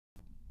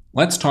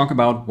Let's talk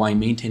about why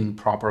maintaining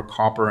proper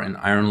copper and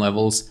iron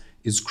levels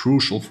is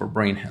crucial for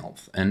brain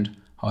health and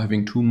how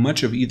having too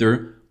much of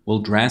either will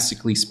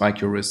drastically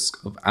spike your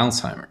risk of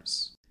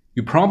Alzheimer's.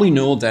 You probably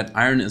know that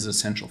iron is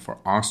essential for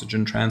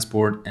oxygen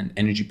transport and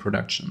energy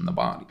production in the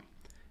body.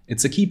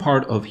 It's a key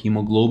part of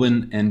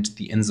hemoglobin and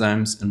the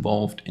enzymes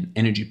involved in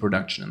energy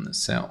production in the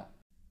cell.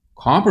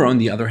 Copper, on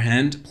the other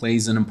hand,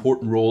 plays an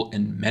important role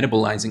in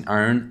metabolizing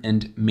iron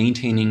and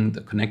maintaining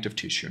the connective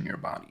tissue in your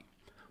body.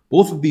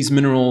 Both of these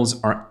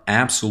minerals are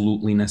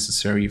absolutely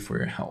necessary for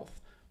your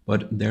health,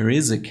 but there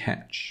is a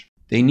catch.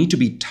 They need to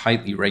be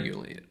tightly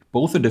regulated.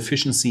 Both a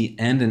deficiency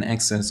and an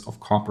excess of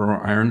copper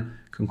or iron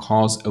can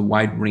cause a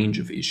wide range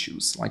of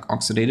issues like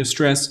oxidative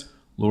stress,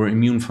 lower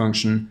immune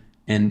function,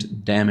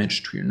 and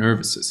damage to your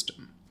nervous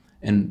system.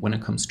 And when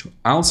it comes to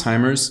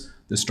Alzheimer's,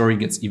 the story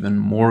gets even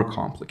more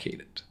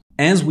complicated.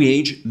 As we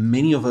age,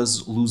 many of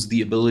us lose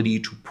the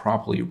ability to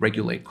properly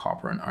regulate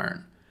copper and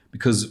iron,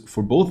 because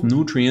for both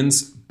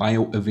nutrients,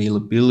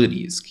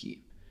 bioavailability is key.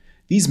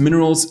 These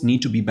minerals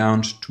need to be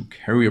bound to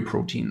carrier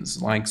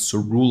proteins like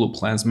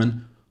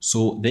ceruloplasmin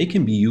so they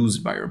can be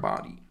used by your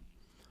body.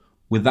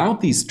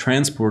 Without these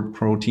transport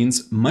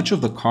proteins, much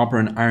of the copper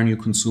and iron you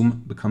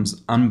consume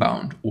becomes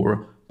unbound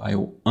or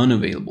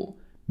biounavailable,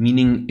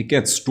 meaning it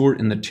gets stored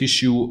in the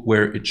tissue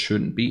where it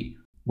shouldn't be.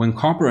 When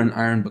copper and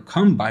iron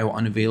become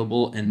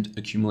biounavailable and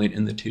accumulate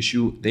in the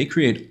tissue, they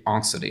create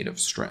oxidative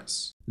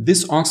stress.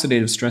 This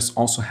oxidative stress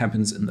also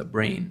happens in the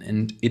brain,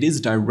 and it is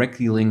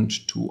directly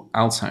linked to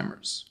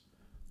Alzheimer's.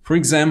 For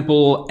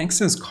example,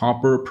 excess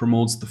copper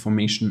promotes the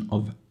formation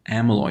of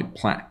amyloid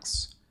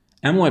plaques.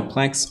 Amyloid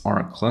plaques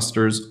are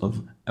clusters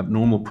of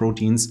abnormal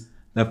proteins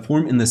that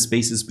form in the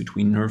spaces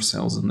between nerve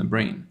cells in the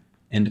brain,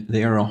 and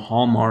they are a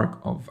hallmark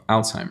of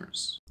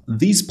Alzheimer's.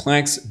 These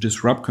plaques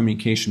disrupt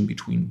communication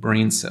between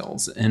brain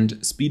cells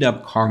and speed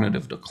up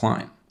cognitive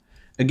decline.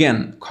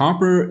 Again,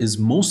 copper is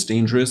most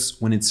dangerous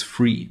when it's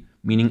free,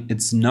 meaning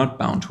it's not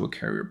bound to a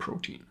carrier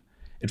protein.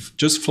 It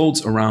just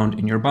floats around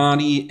in your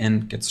body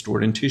and gets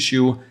stored in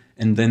tissue,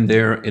 and then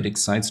there it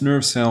excites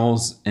nerve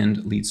cells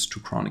and leads to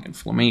chronic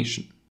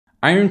inflammation.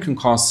 Iron can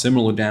cause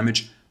similar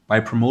damage by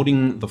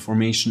promoting the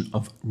formation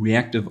of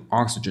reactive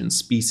oxygen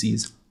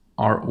species,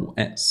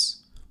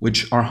 ROS,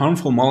 which are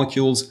harmful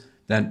molecules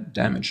that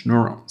damage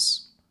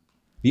neurons.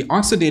 The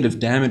oxidative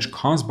damage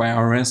caused by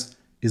ROS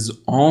is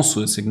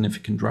also a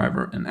significant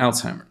driver in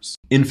Alzheimer's.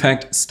 In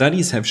fact,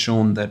 studies have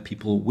shown that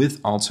people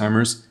with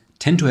Alzheimer's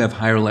tend to have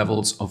higher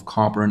levels of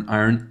copper and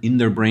iron in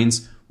their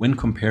brains when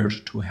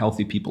compared to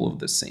healthy people of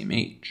the same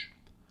age.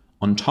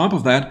 On top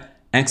of that,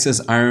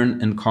 excess iron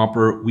and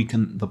copper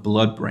weaken the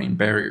blood-brain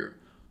barrier,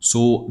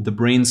 so the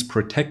brain's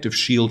protective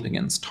shield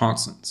against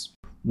toxins.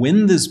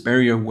 When this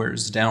barrier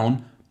wears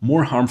down,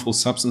 more harmful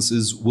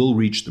substances will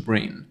reach the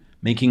brain,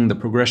 making the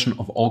progression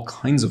of all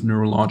kinds of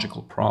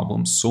neurological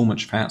problems so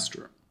much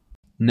faster.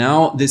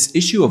 Now, this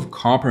issue of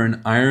copper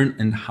and iron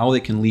and how they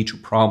can lead to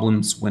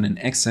problems when in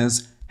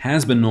excess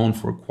has been known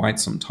for quite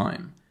some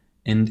time.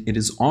 And it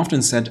is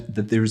often said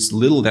that there's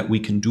little that we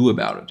can do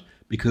about it,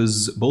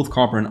 because both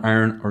copper and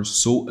iron are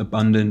so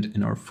abundant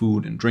in our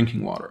food and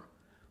drinking water.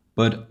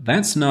 But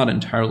that's not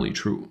entirely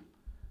true.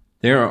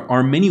 There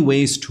are many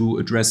ways to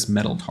address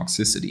metal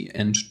toxicity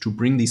and to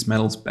bring these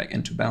metals back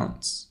into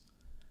balance.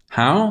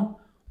 How?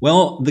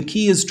 Well, the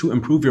key is to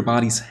improve your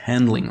body's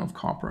handling of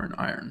copper and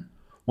iron.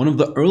 One of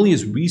the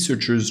earliest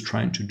researchers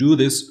trying to do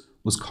this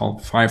was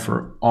called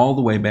Pfeiffer all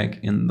the way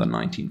back in the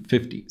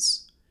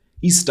 1950s.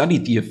 He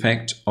studied the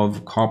effect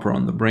of copper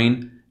on the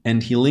brain,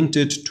 and he linked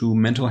it to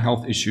mental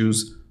health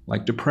issues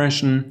like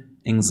depression,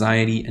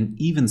 anxiety, and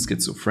even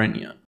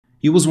schizophrenia.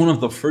 He was one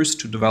of the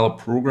first to develop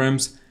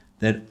programs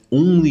that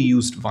only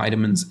used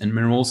vitamins and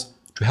minerals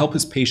to help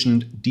his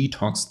patient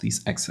detox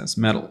these excess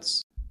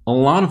metals. A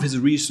lot of his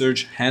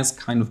research has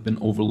kind of been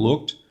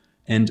overlooked,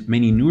 and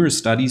many newer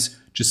studies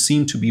just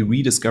seem to be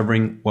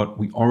rediscovering what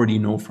we already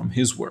know from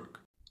his work.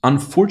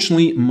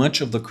 Unfortunately,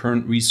 much of the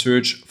current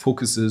research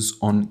focuses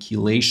on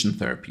chelation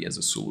therapy as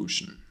a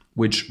solution,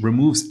 which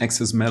removes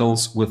excess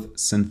metals with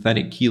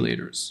synthetic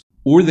chelators.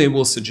 Or they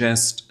will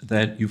suggest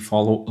that you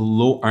follow a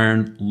low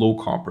iron, low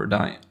copper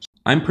diet.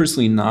 I'm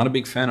personally not a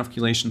big fan of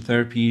chelation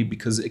therapy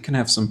because it can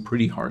have some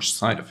pretty harsh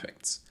side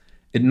effects.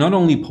 It not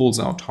only pulls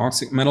out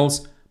toxic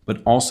metals,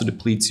 but also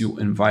depletes you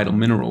in vital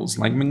minerals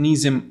like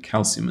magnesium,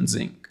 calcium, and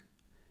zinc.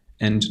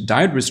 And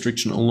diet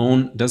restriction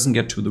alone doesn't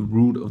get to the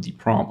root of the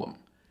problem.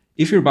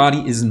 If your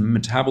body isn't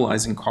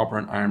metabolizing copper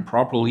and iron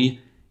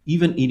properly,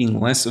 even eating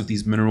less of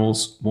these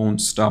minerals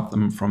won't stop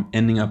them from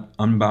ending up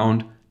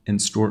unbound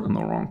and stored in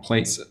the wrong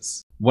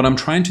places. What I'm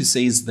trying to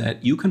say is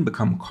that you can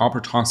become copper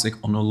toxic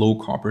on a low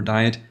copper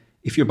diet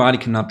if your body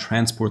cannot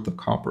transport the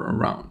copper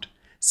around.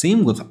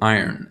 Same with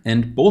iron,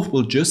 and both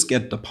will just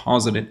get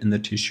deposited in the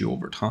tissue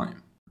over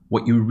time.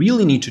 What you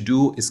really need to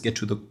do is get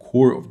to the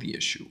core of the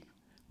issue,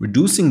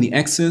 reducing the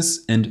excess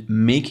and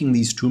making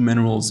these two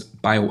minerals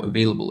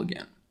bioavailable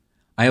again.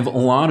 I have a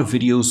lot of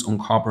videos on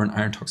copper and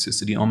iron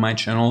toxicity on my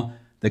channel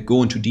that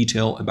go into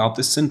detail about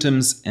the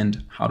symptoms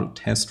and how to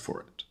test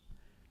for it.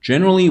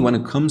 Generally, when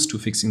it comes to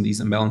fixing these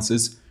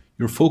imbalances,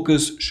 your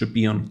focus should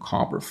be on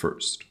copper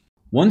first.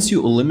 Once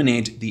you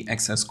eliminate the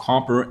excess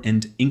copper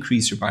and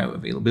increase your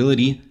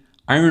bioavailability,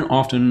 iron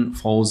often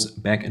falls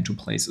back into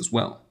place as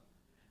well.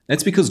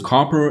 That's because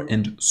copper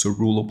and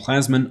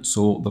ceruloplasmin,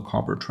 so the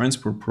copper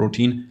transport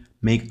protein,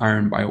 make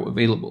iron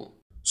bioavailable.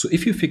 So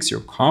if you fix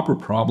your copper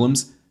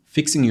problems,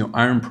 fixing your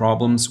iron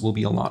problems will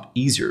be a lot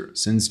easier,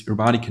 since your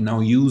body can now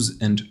use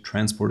and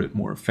transport it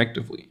more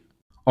effectively.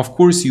 Of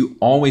course, you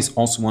always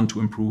also want to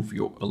improve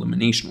your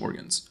elimination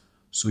organs,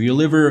 so your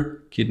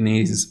liver,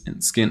 kidneys,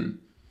 and skin.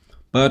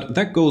 But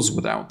that goes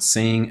without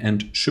saying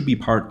and should be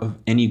part of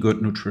any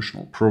good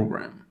nutritional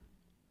program.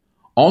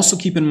 Also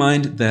keep in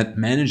mind that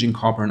managing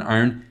copper and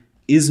iron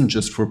isn't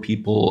just for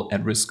people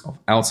at risk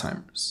of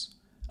Alzheimer's.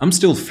 I'm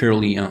still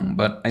fairly young,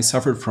 but I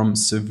suffered from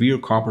severe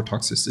copper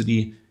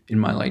toxicity in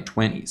my late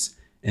 20s,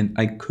 and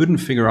I couldn't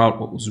figure out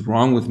what was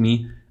wrong with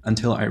me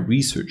until I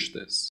researched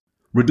this.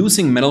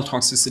 Reducing metal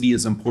toxicity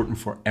is important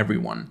for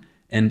everyone,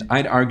 and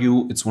I'd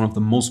argue it's one of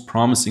the most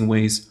promising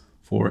ways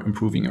for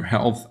improving your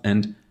health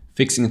and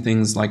fixing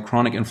things like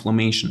chronic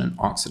inflammation and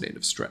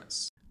oxidative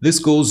stress. This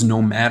goes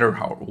no matter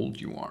how old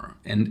you are,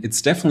 and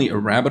it's definitely a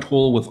rabbit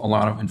hole with a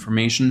lot of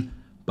information,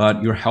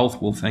 but your health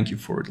will thank you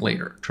for it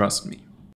later, trust me.